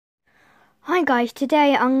Hi guys,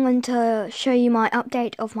 today I'm going to show you my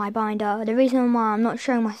update of my binder. The reason why I'm not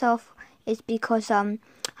showing myself is because I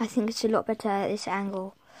think it's a lot better at this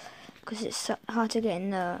angle, because it's so hard to get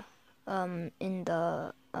in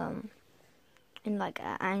like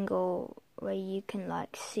an angle where you can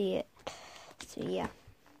like see it. So yeah,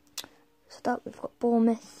 start. We've got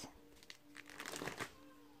Bournemouth,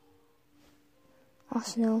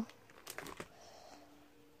 Arsenal.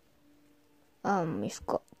 We've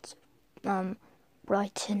got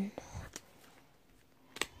Brighton.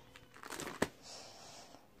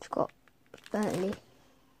 We've got Burnley,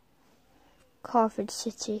 Cardiff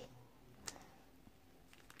City.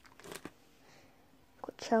 We've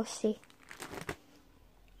got Chelsea,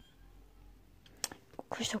 got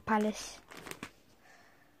Crystal Palace,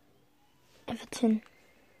 Everton,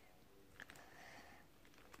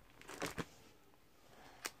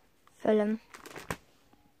 Fulham.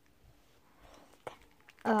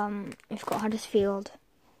 We've got Huddersfield,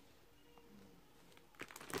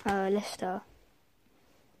 Leicester,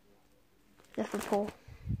 Liverpool,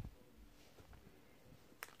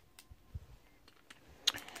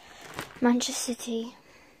 Manchester City,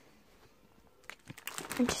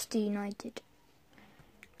 Manchester United,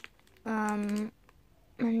 and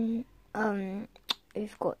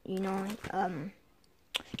we've got United. Do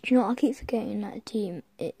you know what? I keep forgetting that team.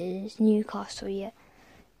 It is Newcastle. Yeah.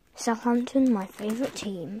 Southampton, my favourite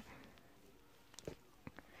team.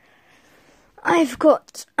 I've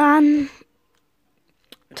got Tottenham.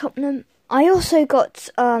 I also got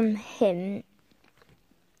Hugh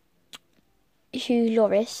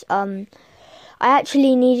Lloris. I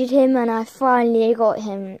actually needed him and I finally got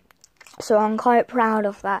him, so I'm quite proud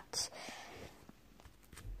of that.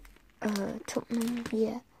 Tottenham,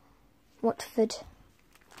 yeah. Watford,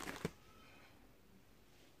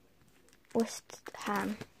 West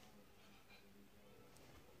Ham,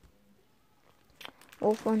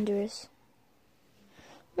 Wolf Wanderers.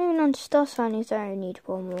 Moving on to star signings, I only need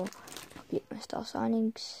one more. Probably my star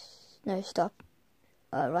signings. No,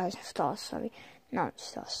 rising stars, sorry. Not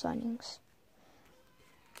star signings.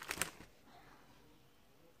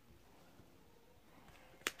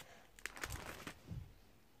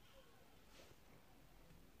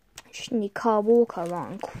 I just need Carl Walker.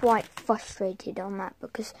 I'm quite frustrated on that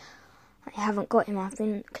because I haven't got him. I've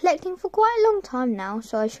been collecting for quite a long time now,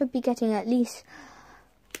 so I should be getting at least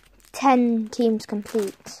 10 teams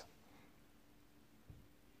complete.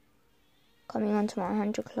 Coming on to my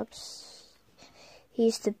 100 clubs.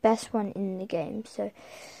 He's the best one in the game, so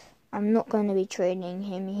I'm not going to be trading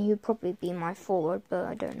him. He would probably be my forward, but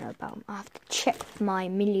I don't know about him. I have to check my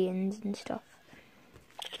millions and stuff.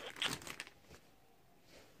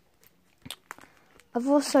 I've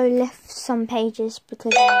also left some pages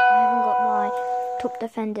because I haven't got my top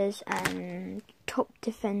defenders and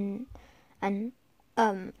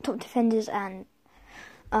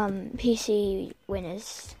PC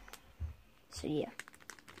winners. So yeah,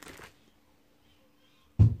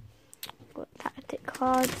 got tactic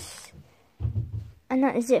cards, and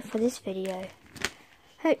that is it for this video.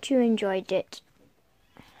 Hope you enjoyed it.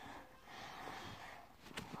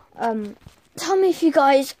 Tell me if you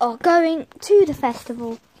guys are going to the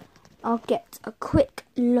festival. I'll get a quick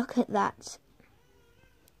look at that.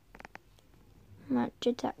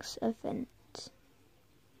 Attax event.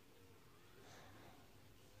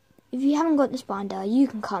 If you haven't got this binder, you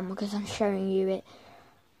can come because I'm showing you it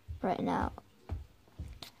right now.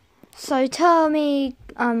 So tell me,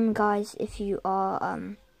 guys, if you are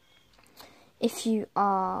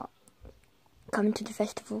coming to the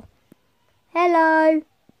festival. Hello.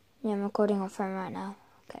 Yeah, I'm recording on phone right now.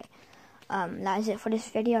 Okay. That is it for this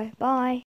video. Bye.